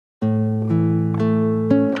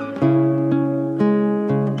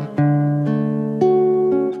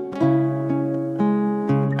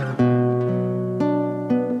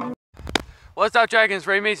what's up, Dragons?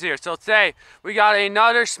 Ray Mason here. So today we got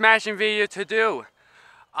another smashing video to do.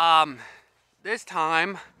 This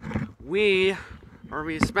time we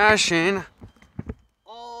are smashing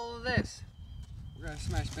all of this. We're gonna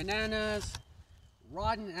smash bananas,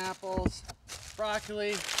 rotten apples,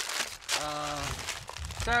 broccoli,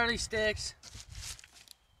 celery sticks,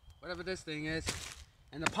 whatever this thing is,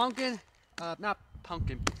 and the pumpkin, not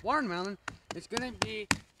pumpkin, watermelon is gonna be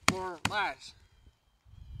for last.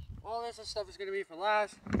 All this stuff is gonna be for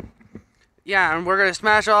last. Yeah, and we're gonna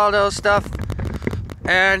smash all those stuff.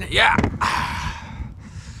 And yeah,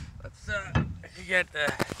 let's get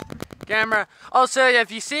the camera. Also,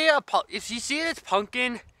 if you see this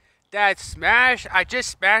pumpkin that's smashed, I just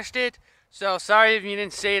smashed it. So sorry if you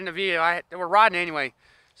didn't see it in the video. They were rotten anyway.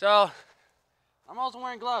 So I'm also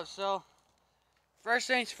wearing gloves. So first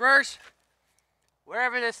things first,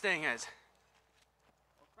 wherever this thing is,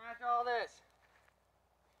 we'll smash all this.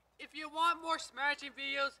 If you want more smashing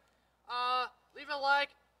videos, leave a like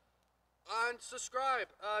and subscribe,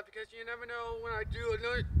 because you never know when I do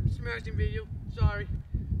another smashing video. Sorry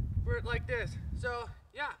for it like this. So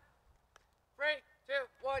yeah, 3, 2,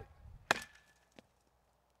 1.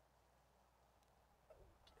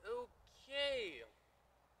 Okay.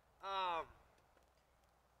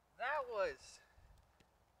 That was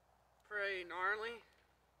pretty gnarly,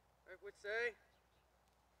 I would say.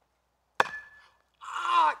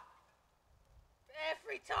 Ah!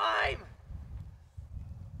 Every time!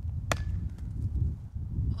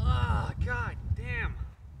 Oh, god damn.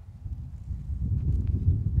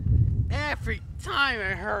 Every time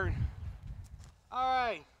it hurt.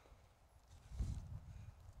 Alright.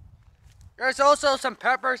 There's also some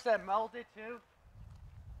peppers that melted too.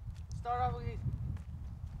 Start off with these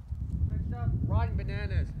mixed up rotten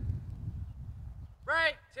bananas. 3,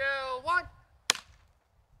 2, 1.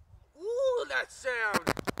 Ooh, that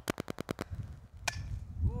sound.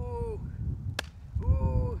 Ooh.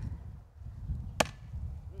 Ooh.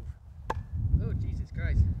 Oh, Jesus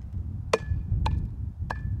Christ.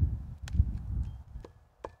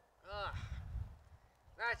 Ugh.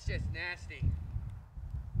 That's just nasty.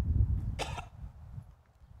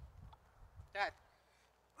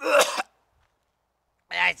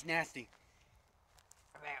 That's nasty.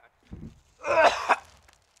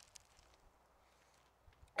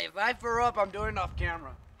 If I throw up, I'm doing it off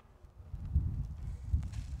camera.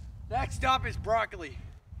 Next up is broccoli.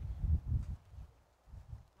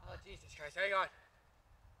 Oh, Jesus Christ, hang on.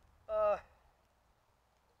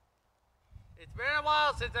 It's been a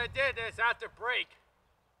while since I did this after break.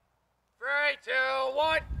 3, 2,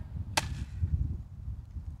 1.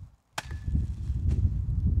 I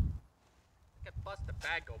could bust the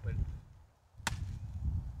bag open.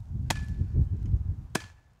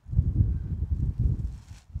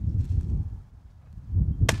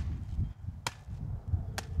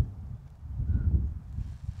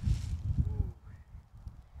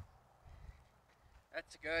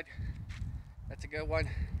 That's a good one.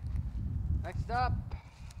 Next up,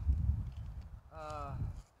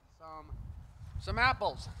 some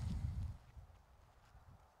apples.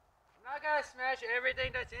 I'm not gonna smash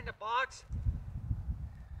everything that's in the box.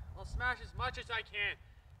 I'll smash as much as I can,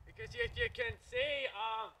 because if you can see,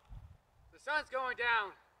 the sun's going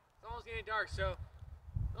down. It's almost getting dark, so,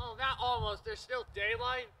 well, not almost. There's still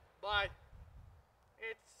daylight, but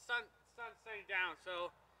it's sun's setting down.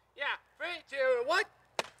 So, yeah, 3, 2, 1.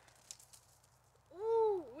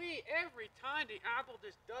 Ooh wee, every time the apple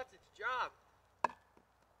just does its job.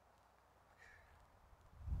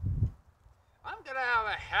 I'm gonna have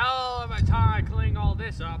a hell of a time cleaning all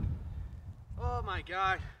this up. Oh my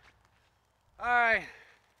god. Alright.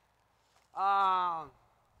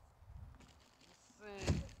 Let's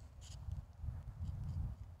see.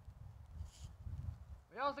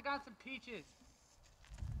 We also got some peaches.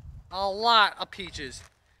 A lot of peaches.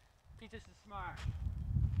 Peaches is smart.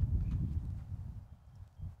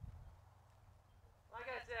 Like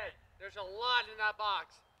I said, there's a lot in that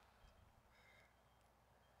box.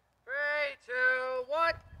 3, 2,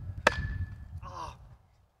 1. Oh.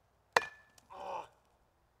 Oh.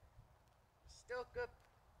 Still good.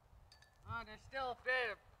 Oh, there's still a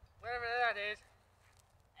bit of whatever that is.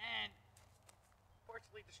 And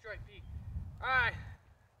unfortunately destroyed feet. Alright.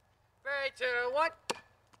 3, 2, 1.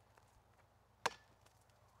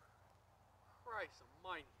 Christ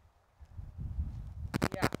almighty.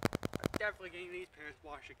 Yeah. Definitely getting these pants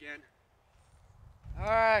washed again.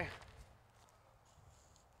 Alright.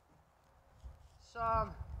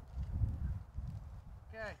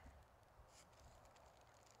 Okay.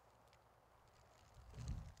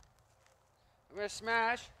 I'm gonna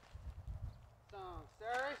smash some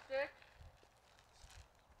celery sticks,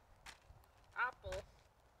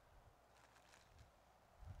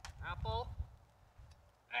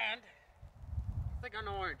 like an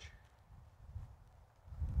orange.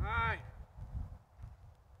 Alright.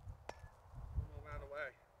 Move out of the way.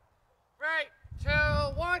 3,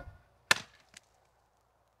 2, 1.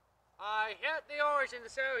 I hit the orange in the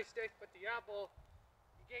celery stick, but the apple,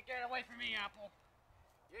 you can't get away from me, apple.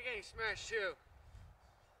 You're getting smashed too.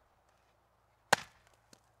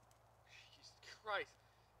 Jesus Christ.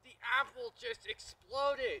 The apple just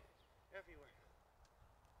exploded everywhere.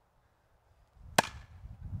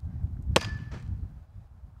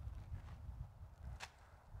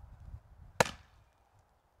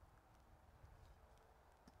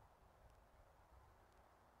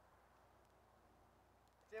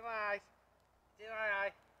 It's in my eyes. It's in my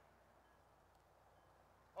eye.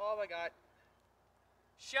 Oh my God.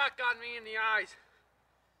 Shotgun me in the eyes.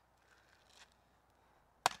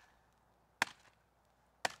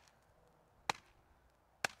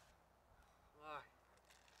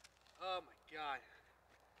 Oh my God.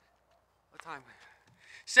 What time?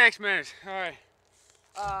 6 minutes. All right.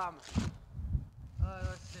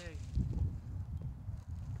 Let's see.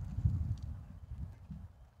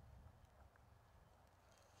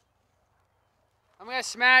 I'm gonna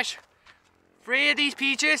smash 3 of these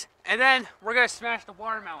peaches, and then we're gonna smash the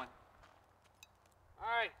watermelon. All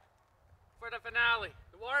right. For the finale.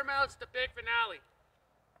 The watermelon's the big finale.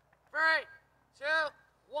 3, 2,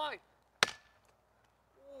 1.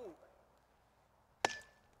 Ooh.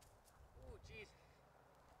 Ooh, jeez.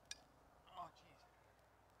 Oh, jeez.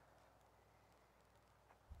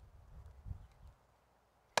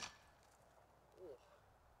 Ooh.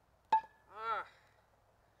 Ah.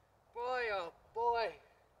 Boy, oh boy.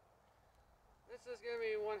 This is gonna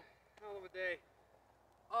be one hell of a day.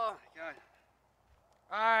 Oh my God.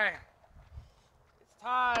 Alright. It's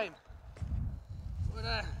time for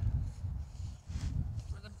the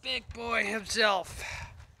big boy himself.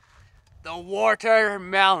 The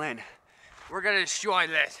watermelon. We're gonna destroy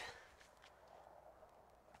this.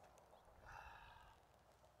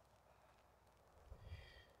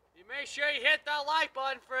 You make sure you hit that like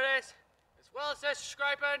button for this, as well as that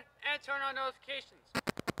subscribe button, and turn on notifications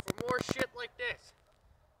for more shit like this.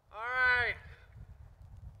 Alright.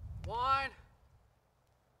 1,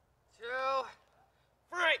 2,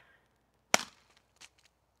 3.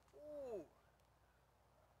 Ooh.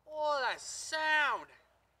 Oh, that sound.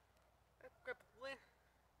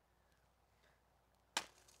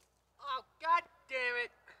 Oh, God damn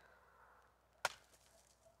it.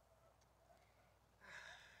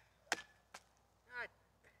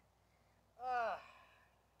 God.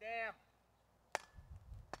 Damn.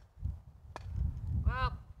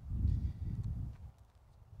 Well.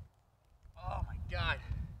 Oh my God.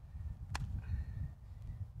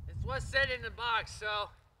 It's what's said in the box, so.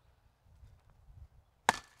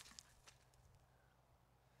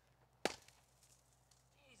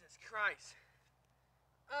 Jesus Christ.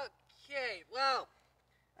 Okay, well,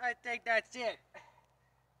 I think that's it.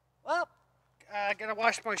 Well, I gotta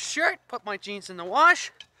wash my shirt, put my jeans in the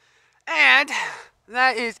wash, and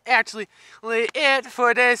that is actually it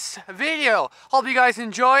for this video. Hope you guys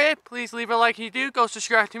enjoy it. Please leave a like if you do. Go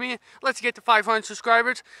subscribe to me. Let's get to 500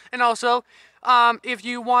 subscribers. And also, if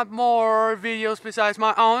you want more videos besides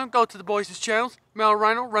my own, go to the boys' channels, Mel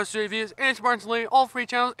Rhino, Rusty Reviews, and Spartans Lee, all 3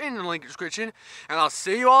 channels in the link description. And I'll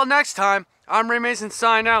see you all next time. I'm Ray Mason,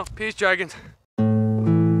 signing out. Peace, Dragons.